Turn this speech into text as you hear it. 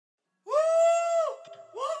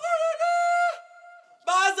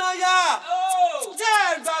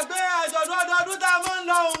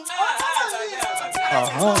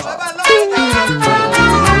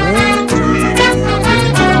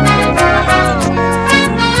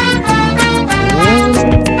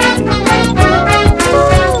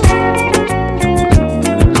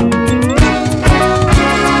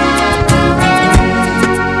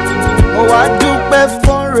Mowadupe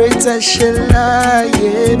fọ́nre tẹ́ ṣe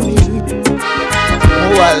láyé mi. Mo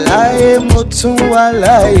wà láyé mo tún wà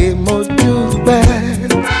láyé mo dúpẹ́.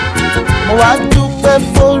 Mowadupe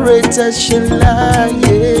fọ́nre tẹ́ ṣe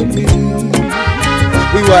láyé mi.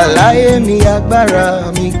 Wíwà láyé mi agbára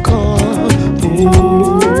mi kọ́.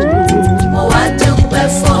 Mowadupe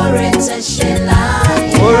fọ́nre tẹ́ ṣe láyé.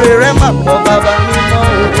 Oore rẹ̀ mà pọ̀ bàbá mi mọ́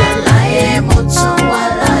o. Láyé mo tún wà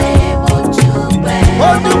láyé mo dúpẹ́. Mo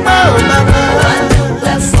dúpẹ́ o bàbá.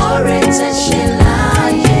 Mowadupe fọ́nre tẹ́ ṣe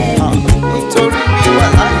láyé mi. Nítorí wíwà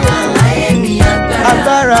láyé mi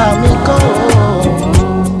agbára mi kọ́.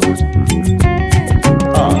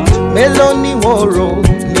 Mélòó ni mo rò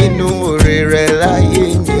nínú oore rẹ̀ láyé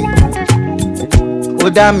mi. Ó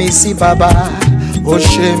dá mi sí bàbá, ó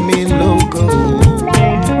ṣe mí lógo.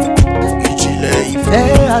 Ìjìnlẹ̀ ìfẹ́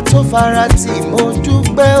àtòfarati mo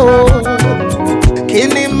dúpẹ́ o. Kí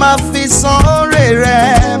ni màá fi san oore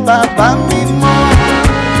rẹ̀ bàbá mi mọ́?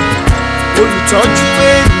 Olùtọ́jú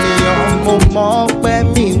ènìyàn mo mọ ọpẹ́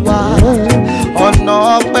mi wá. Ọ̀nà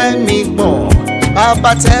ọpẹ́ mi gbọ̀n,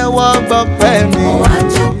 bàbá tẹ́wọ́ gbọ́pẹ́ mi.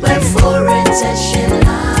 Mowadupe fọ́nre tẹ́ ṣe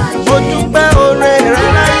láyé. Mo dúpẹ́ oore rẹ̀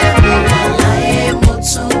láyé mi. Láyé mo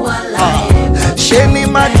tún wà láyé mo dúpẹ́. Ṣé ni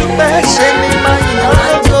máa dúpẹ́, ṣé ni máa yìn ọ́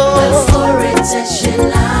lógo. Mowadupe fọ́nre tẹ́ ṣe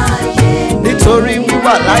láyé. Nítorí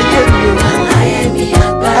wíwà láyé mi, Láyé mi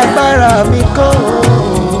agbára mi kọ́.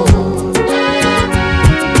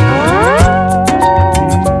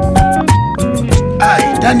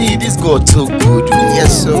 Danny, this God so good.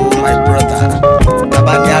 Yes, so my brother.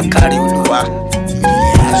 Baba ni akari Oluwa.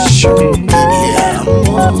 Yeah, sure. Yeah,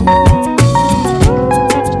 more.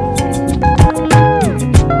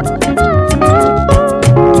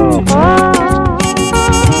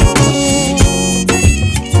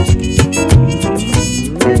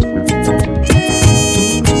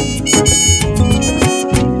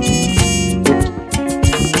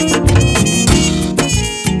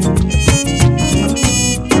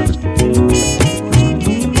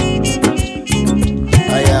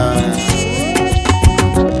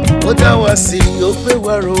 Ó dá wa sí, ó pé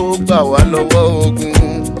wá ro, ó gbà wá lọ́wọ́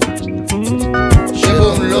ogun. Ṣé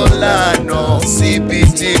òun ló lànà síbi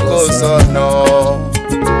tí kò sọ̀nà?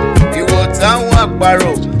 Ìwò táwọn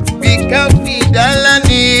àparò bí káfí dálá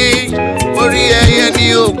ní. Orí ẹyẹ ní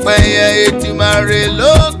òpẹyẹ Èdùmàrè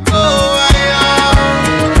ló kó ayọ̀.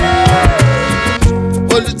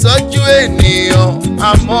 Olùtọ́jú ènìyàn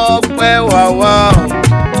àmọ́ ọpẹ́ wà wá o.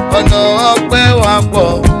 Ọ̀nà ọpẹ́ wà pọ̀,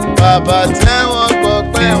 bàbá tẹ́wọ́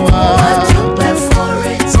gbọ́pẹ́ wá. Mowadupe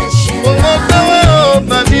fọ́nre tẹ́ ṣe Mo mọ̀ pé wọ́n ò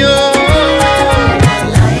bà mí o.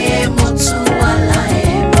 láyé mo tún wà láyé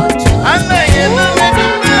mo dúpẹ́. Aláyé ló lè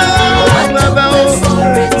dúpẹ́ o, bàbá o. Mowadupe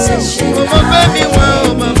fọ́nre tẹ́ ṣe Mo mọ̀ pé mi láyé. wọ́n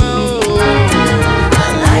ò bàbá o.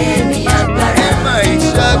 Láyé mi agbára Ẹ má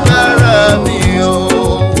ìṣàgbára mi o.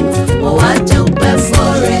 Mowadupe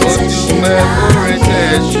fọ́nre Mo tẹ́ ṣe dúpẹ́ oore tẹ́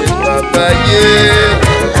láyé. ṣe bàbá yé.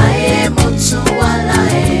 Láyé mo tún wà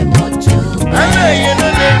láyé mo dúpẹ́. Aláyé ló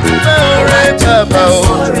lè dúpẹ́ oore bàbá o.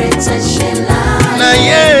 Fọ́nre tẹ́ ṣe láyé.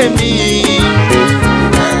 Láyé mi.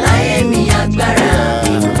 Láyé mi agbára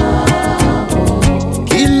mi kọ́.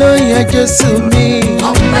 Kí ló yẹ Jésù mi?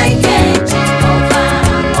 Ọpẹ́ yẹ Jèhófà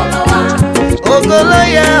ọba wa. Ògo ló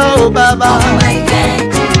yẹ o bàbá. Ọpẹ́ yẹ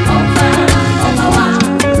Jèhófà ọba wa.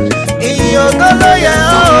 Ìyìn ògo ló yẹ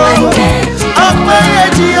o. Ọpẹ́ yẹ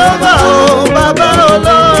Jèhófà o bàbá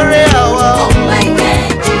olóore àwa. Ọpẹ́ yẹ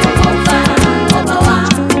Jèhófà ọba wa.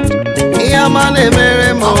 Ìyá máa lè mèrè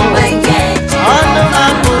mọ́.